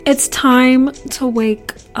It's time to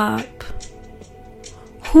wake up.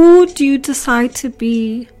 Who do you decide to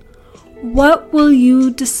be? What will you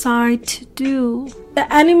decide to do?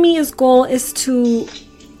 The enemy's goal is to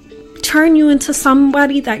turn you into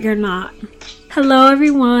somebody that you're not. Hello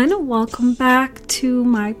everyone, welcome back to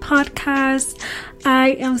my podcast.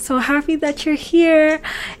 I am so happy that you're here.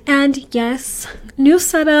 And yes, new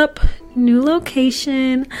setup, new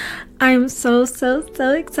location. I'm so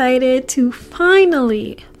excited to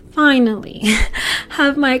finally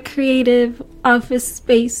have my creative office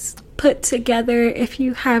space put together. If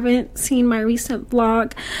you haven't seen my recent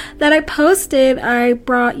vlog that I posted, I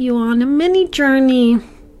brought you on a mini journey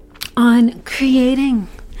on creating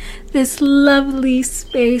this lovely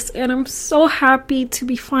space, and I'm so happy to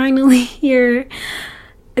be finally here.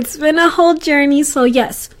 It's been a whole journey, so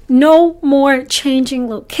yes, no more changing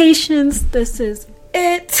locations. This is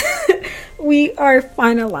it. We are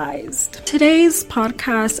finalized. Today's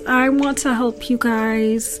podcast, I want to help you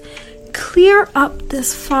guys clear up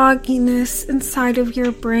this fogginess inside of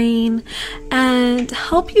your brain and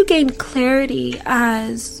help you gain clarity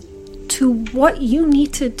as to what you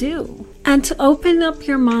need to do, and to open up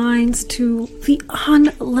your minds to the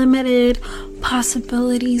unlimited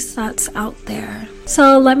possibilities that's out there.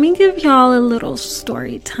 So let me give y'all a little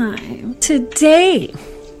story time. Today,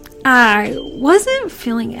 I wasn't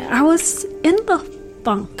feeling it. I was in the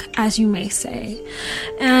funk, as you may say.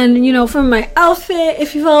 And from my outfit,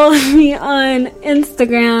 if you follow me on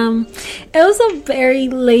Instagram, it was a very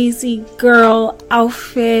lazy girl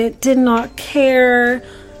outfit. Did not care.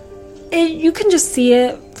 You can just see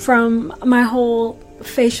it from my whole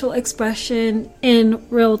facial expression in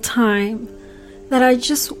real time that I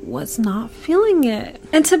just was not feeling it.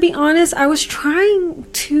 And to be honest, I was trying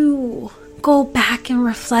to go back and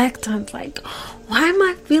reflect on why am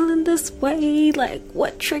I feeling this way?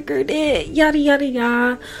 What triggered it? Yada yada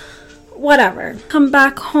yada. Whatever. Come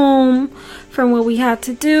back home from what we had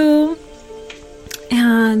to do,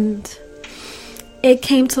 and it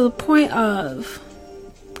came to the point of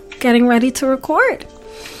getting ready to record.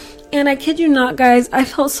 And I kid you not, guys, I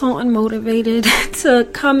felt so unmotivated to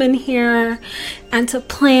come in here and to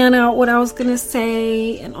plan out what I was gonna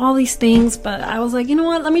say and all these things. But I was like, you know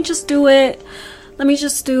what? Let me just do it.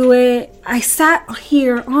 I sat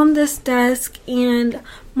here on this desk and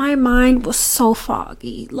my mind was so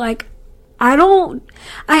foggy.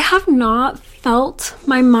 I have not felt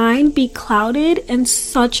my mind be clouded in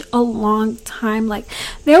such a long time.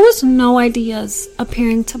 There was no ideas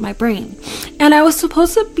appearing to my brain. And I was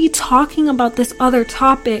supposed to be talking about this other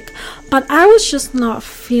topic, but I was just not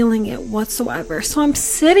feeling it whatsoever. So I'm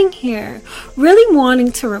sitting here really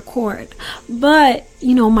wanting to record, but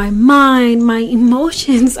my mind, my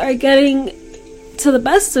emotions are getting to the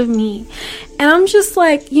best of me. And I'm just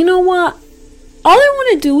like, you know what? All I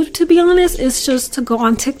want to do, to be honest, is just to go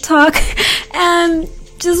on TikTok and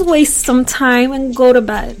just waste some time and go to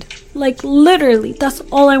bed. Literally, that's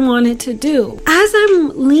all I wanted to do. As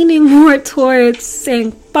I'm leaning more towards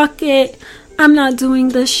saying, fuck it, I'm not doing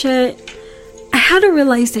this shit, I had a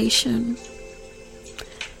realization.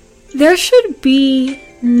 There should be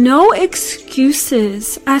no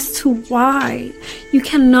excuses as to why you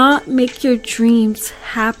cannot make your dreams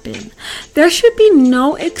happen. There should be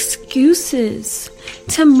no excuses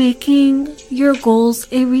to making your goals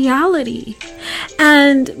a reality.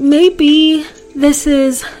 And maybe this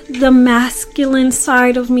is the masculine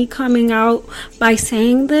side of me coming out by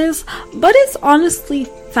saying this, but it's honestly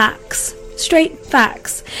facts. Straight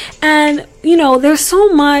facts. And there's so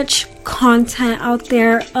much content out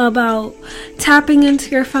there about tapping into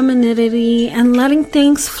your femininity and letting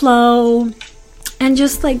things flow and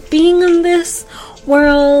just being in this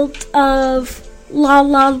world of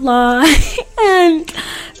la. And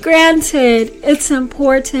granted, it's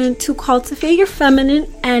important to cultivate your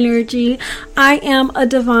feminine energy. I am a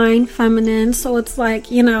divine feminine, so it's I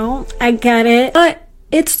get it, but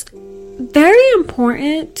it's very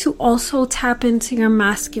important to also tap into your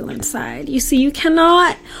masculine side. You see, you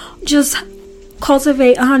cannot just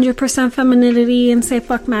cultivate 100% femininity and say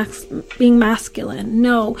fuck being masculine.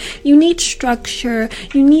 No, you need structure.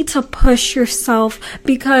 You need to push yourself,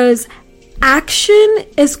 because action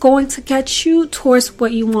is going to get you towards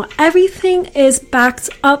what you want. Everything is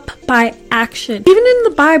backed up by action. Even in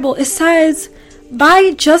the Bible, it says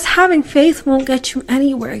by just having faith won't get you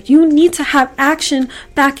anywhere. You need to have action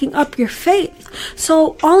backing up your faith.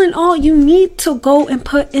 So all in all, you need to go and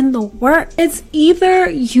put in the work. It's either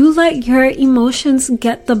you let your emotions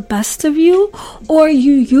get the best of you, or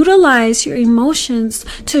you utilize your emotions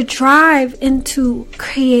to drive into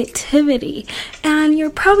creativity. And you're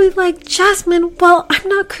probably like, Jasmine, well, I'm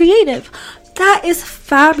not creative. That is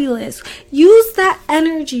fabulous. Use that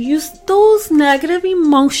energy, use those negative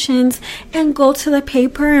emotions and go to the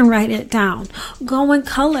paper and write it down. Go and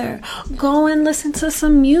color. Go and listen to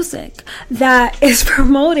some music that is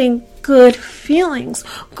promoting good feelings.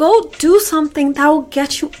 Go do something that will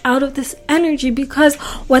get you out of this energy, because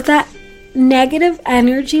what that negative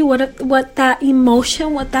energy, what that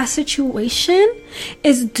emotion, what that situation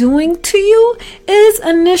is doing to you is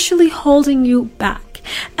initially holding you back.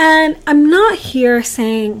 And I'm not here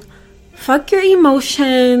saying fuck your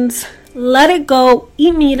emotions, let it go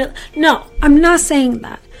immediately. No, I'm not saying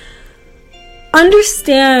that.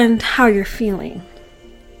 Understand how you're feeling.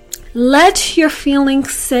 Let your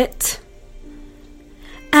feelings sit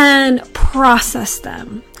and process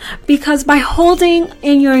them. Because by holding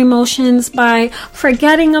in your emotions, by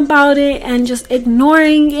forgetting about it and just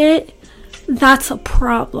ignoring it, that's a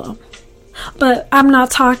problem. But I'm not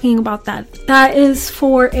talking about that. That is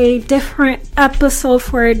for a different episode,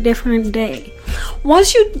 for a different day.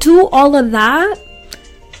 Once you do all of that,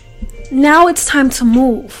 now it's time to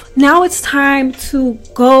move. Now it's time to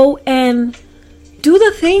go and do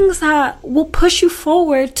the things that will push you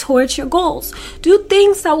forward towards your goals. Do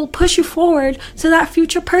things that will push you forward to that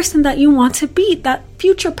future person that you want to be, that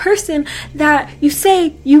future person that you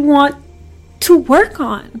say you want to work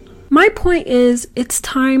on. My point is, it's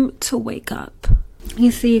time to wake up.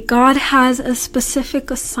 You see, God has a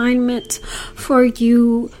specific assignment for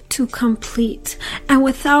you to complete. And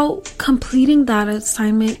without completing that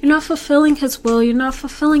assignment, you're not fulfilling His will, you're not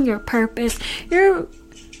fulfilling your purpose, you're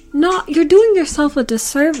doing yourself a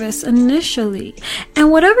disservice initially.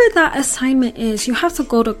 And whatever that assignment is, you have to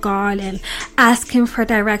go to God and ask Him for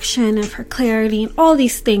direction and for clarity and all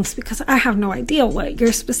these things, because I have no idea what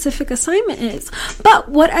your specific assignment is. But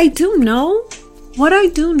what I do know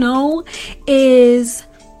is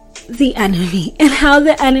the enemy, and how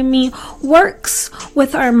the enemy works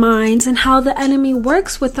with our minds, and how the enemy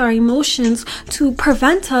works with our emotions to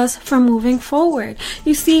prevent us from moving forward.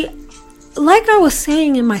 You see, like I was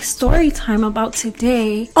saying in my story time about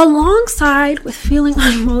today, alongside with feeling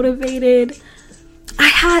unmotivated, I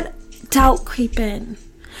had doubt creeping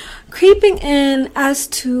in as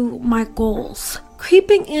to my goals,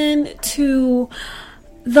 creeping in to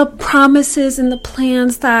the promises and the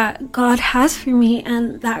plans that God has for me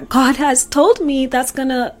and that God has told me that's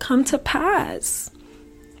gonna come to pass.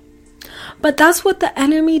 But that's what the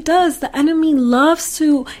enemy does. The enemy loves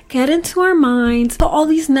to get into our minds, put all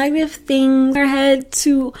these negative things in our head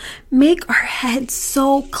to make our heads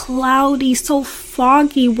so cloudy, so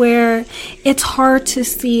foggy, where it's hard to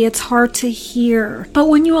see, it's hard to hear. But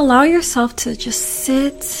when you allow yourself to just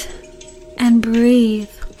sit and breathe,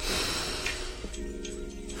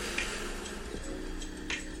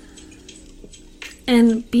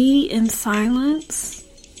 and be in silence,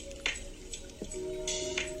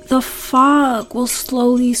 the fog will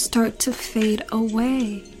slowly start to fade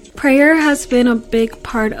away. Prayer has been a big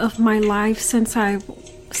part of my life since I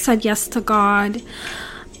said yes to God,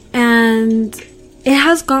 and it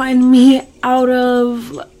has gotten me out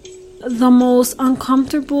of the most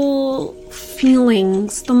uncomfortable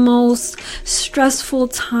feelings, the most stressful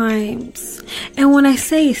times. And when I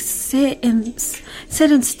say sit in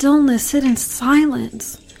stillness, sit in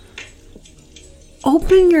silence,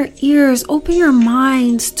 open your ears, open your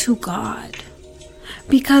minds to God.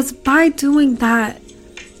 Because by doing that,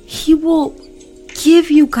 He will give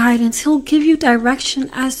you guidance. He'll give you direction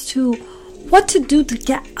as to what to do to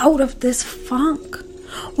get out of this funk.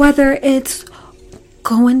 Whether it's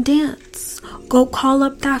go and dance, go call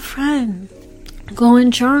up that friend, go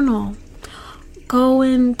and journal, go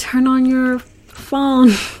and turn on your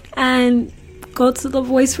phone and go to the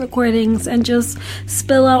voice recordings and just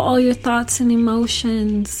spill out all your thoughts and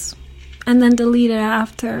emotions and then delete it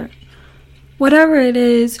after. Whatever it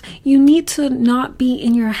is, you need to not be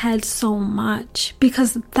in your head so much,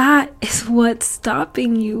 because that is what's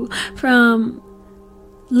stopping you from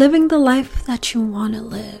living the life that you want to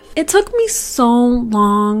live. It took me so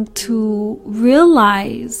long to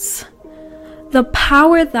realize the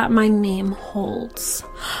power that my name holds.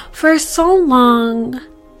 For so long,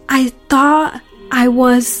 I thought I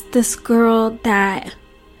was this girl that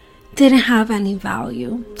didn't have any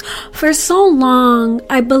value. For so long,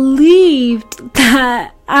 I believed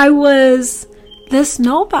that I was this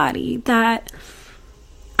nobody, that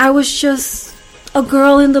I was just a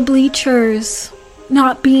girl in the bleachers,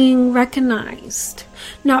 not being recognized,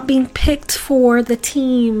 not being picked for the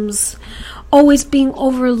teams, always being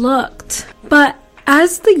overlooked. But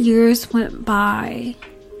as the years went by,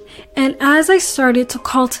 and as I started to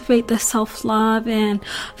cultivate the self-love and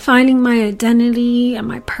finding my identity and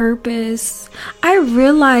my purpose, I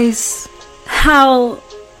realized how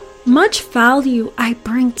much value I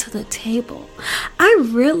bring to the table. I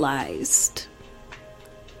realized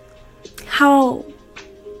how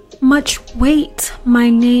much weight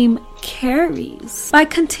my name carries by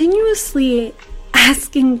continuously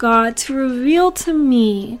asking God to reveal to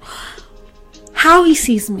me how He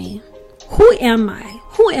sees me. Who am I?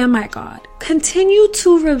 Who am I, God? Continue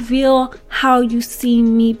to reveal how you see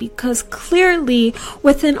me, because clearly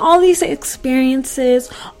within all these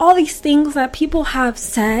experiences, all these things that people have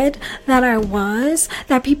said that I was,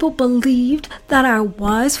 that people believed that I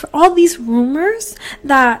was, for all these rumors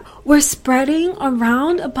that were spreading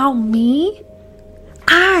around about me,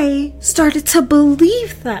 I started to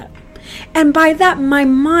believe them. And by that, my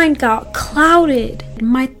mind got clouded.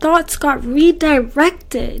 My thoughts got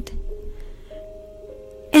redirected.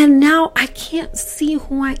 And now I can't see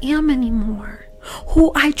who I am anymore,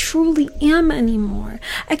 who I truly am anymore.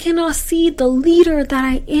 I cannot see the leader that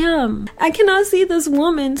I am. I cannot see this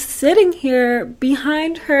woman sitting here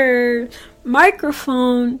behind her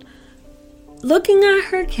microphone, looking at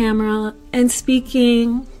her camera and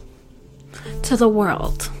speaking to the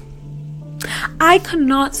world. I could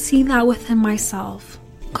not see that within myself.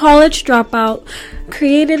 College dropout,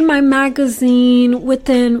 created my magazine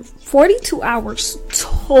within 42 hours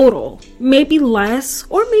total, maybe less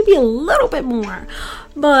or maybe a little bit more,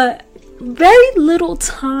 but very little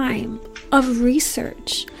time of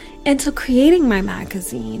research into creating my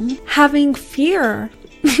magazine, having fear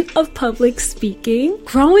of public speaking,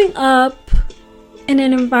 growing up in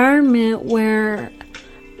an environment where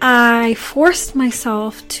I forced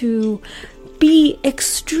myself to be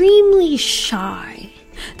extremely shy,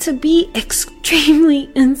 to be extremely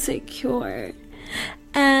insecure,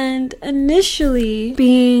 and initially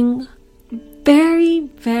being very,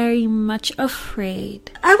 very much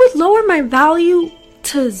afraid. I would lower my value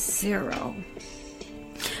to 0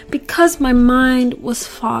 because my mind was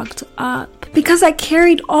fogged up, because I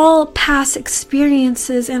carried all past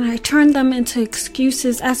experiences and I turned them into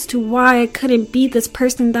excuses as to why I couldn't be this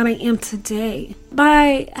person that I am today.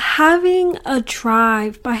 By having a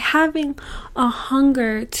drive, by having a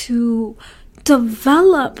hunger to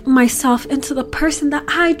develop myself into the person that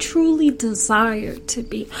I truly desire to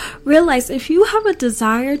be. Realize if you have a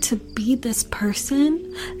desire to be this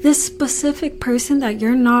person, this specific person that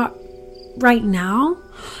you're not right now,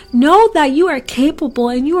 know that you are capable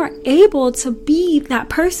and you are able to be that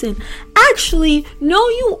person. Actually, know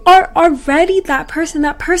you are already that person.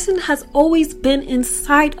 That person has always been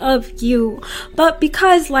inside of you. But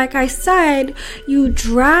because, like I said, you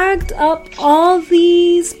dragged up all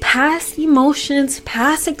these past emotions,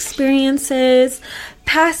 past experiences,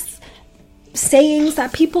 past sayings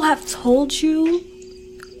that people have told you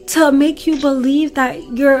to make you believe that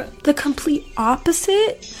you're the complete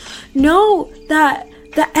opposite, know that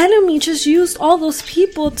the enemy just used all those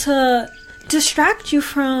people to distract you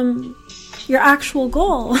from your actual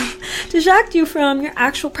goal, distract you from your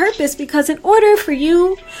actual purpose. Because in order for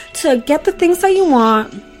you to get the things that you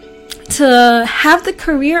want, to have the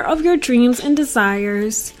career of your dreams and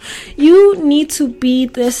desires, you need to be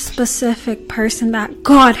this specific person that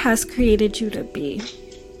God has created you to be.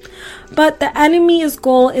 But the enemy's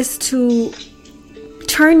goal is to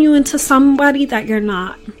turn you into somebody that you're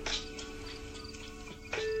not.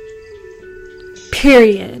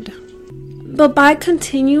 Period. But by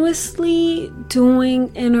continuously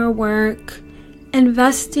doing inner work,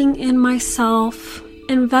 investing in myself,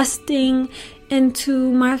 investing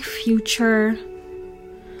into my future,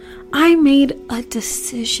 I made a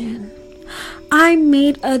decision. I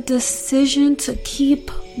made a decision to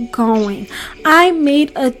keep going. I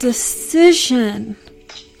made a decision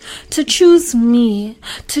to choose me,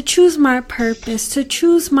 to choose my purpose, to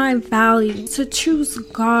choose my value, to choose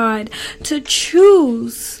God, to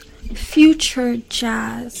choose future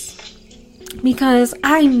Jazz. Because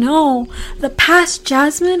I know the past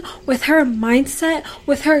Jasmine, with her mindset,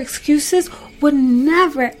 with her excuses, would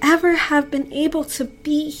never ever have been able to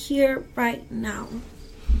be here right now.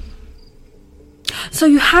 So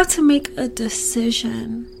you have to make a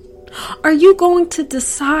decision. Are you going to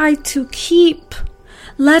decide to keep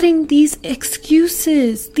letting these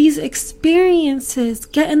excuses, these experiences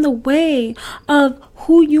get in the way of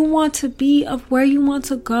who you want to be, of where you want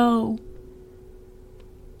to go?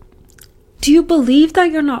 Do you believe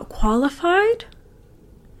that you're not qualified?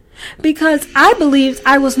 Because I believed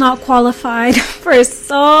I was not qualified for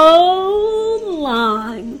so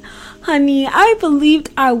long. Honey, I believed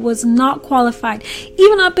I was not qualified.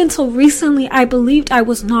 Even up until recently, I believed I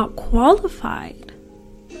was not qualified.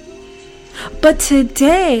 But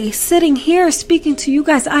today, sitting here speaking to you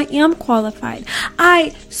guys, I am qualified.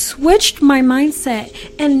 I switched my mindset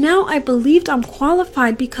and now I believed I'm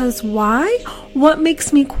qualified because why? What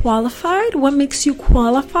makes me qualified? What makes you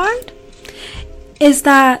qualified? Is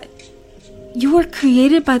that you were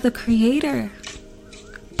created by the Creator,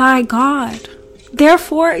 by God.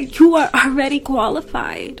 Therefore, you are already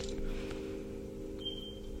qualified.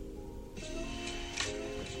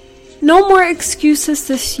 No more excuses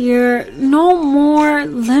this year. No more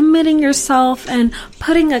limiting yourself and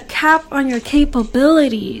putting a cap on your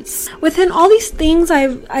capabilities. Within all these things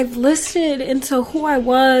I've listed into who I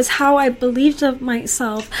was, how I believed of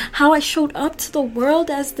myself, how I showed up to the world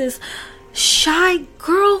as this shy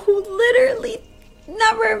girl who literally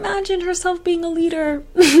never imagined herself being a leader.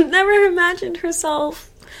 Never imagined herself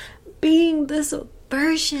being this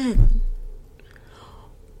version.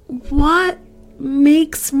 What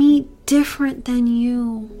makes me different than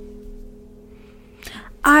you?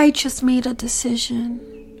 I just made a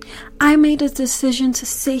decision. I made a decision to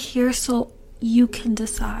sit here so you can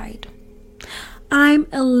decide. I'm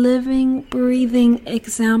a living, breathing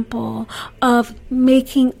example of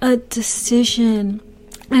making a decision.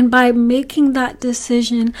 And by making that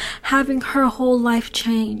decision, having her whole life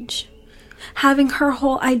change. Having her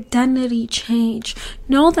whole identity change.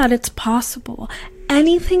 Know that it's possible.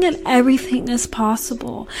 Anything and everything is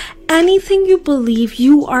possible. Anything you believe,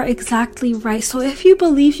 you are exactly right. So if you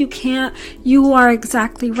believe you can't, you are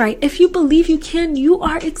exactly right. If you believe you can, you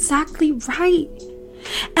are exactly right.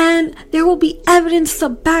 And there will be evidence to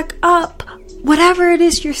back up whatever it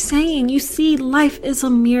is you're saying. You see, life is a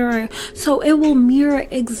mirror. So it will mirror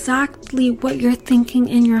exactly what you're thinking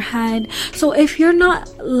in your head. So if you're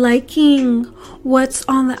not liking what's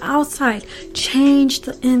on the outside, change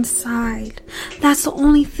the inside. That's the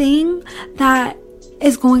only thing that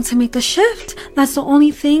is going to make a shift. That's the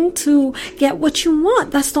only thing to get what you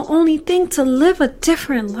want. That's the only thing to live a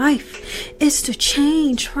different life, is to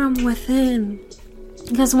change from within.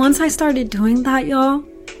 Because once I started doing that, y'all,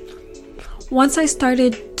 once I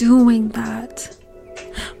started doing that,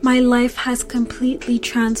 my life has completely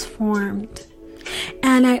transformed.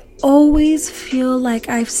 And I always feel like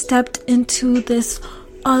I've stepped into this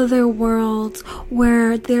other world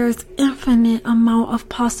where there's infinite amount of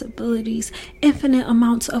possibilities, infinite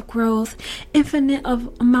amounts of growth, infinite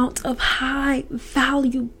amounts of high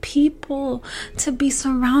value people to be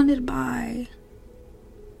surrounded by.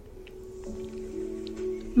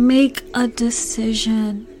 Make a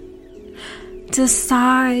decision.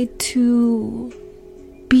 Decide to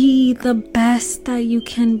be the best that you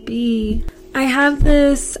can be. I have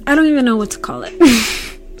this, I don't even know what to call it.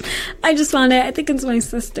 I just found it. I think it's my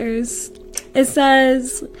sister's. It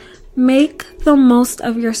says, make the most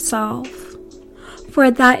of yourself, for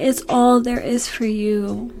that is all there is for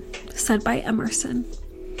you, said by Emerson.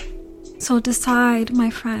 So decide, my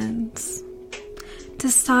friends.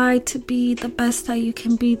 Decide to be the best that you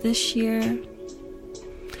can be this year.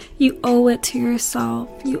 You owe it to yourself.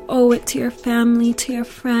 You owe it to your family, to your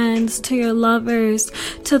friends, to your lovers,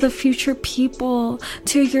 to the future people,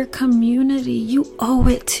 to your community. You owe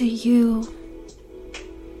it to you.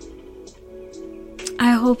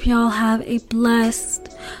 I hope y'all have a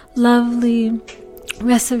blessed, lovely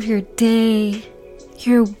rest of your day,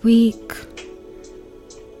 your week.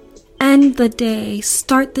 End the day,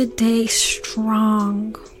 start the day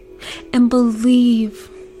strong, and believe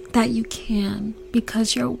that you can,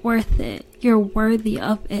 because you're worth it. You're worthy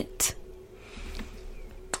of it.